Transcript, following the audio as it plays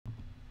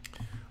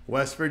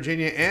West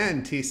Virginia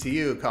and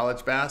TCU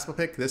college basketball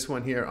pick. This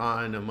one here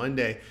on a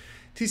Monday.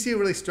 TCU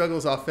really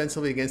struggles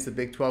offensively against the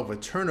Big 12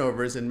 with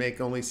turnovers and make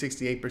only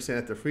 68%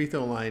 at the free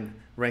throw line,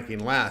 ranking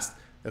last.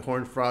 The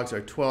Horned Frogs are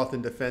 12th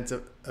in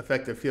defensive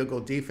effective field goal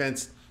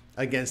defense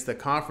against the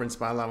conference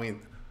by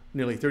allowing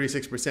nearly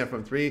 36%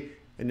 from three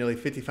and nearly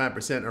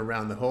 55%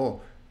 around the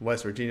hole.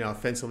 West Virginia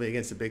offensively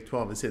against the Big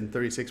 12 is hitting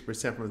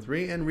 36% from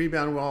three and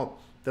rebound well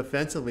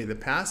defensively. The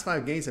past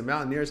 5 games, the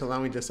Mountaineers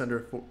allowing just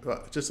over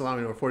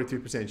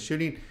 43%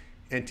 shooting,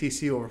 and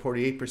TCU over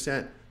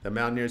 48%. The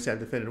Mountaineers have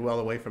defended well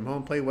away from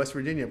home. Play West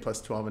Virginia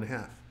plus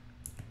 12.5.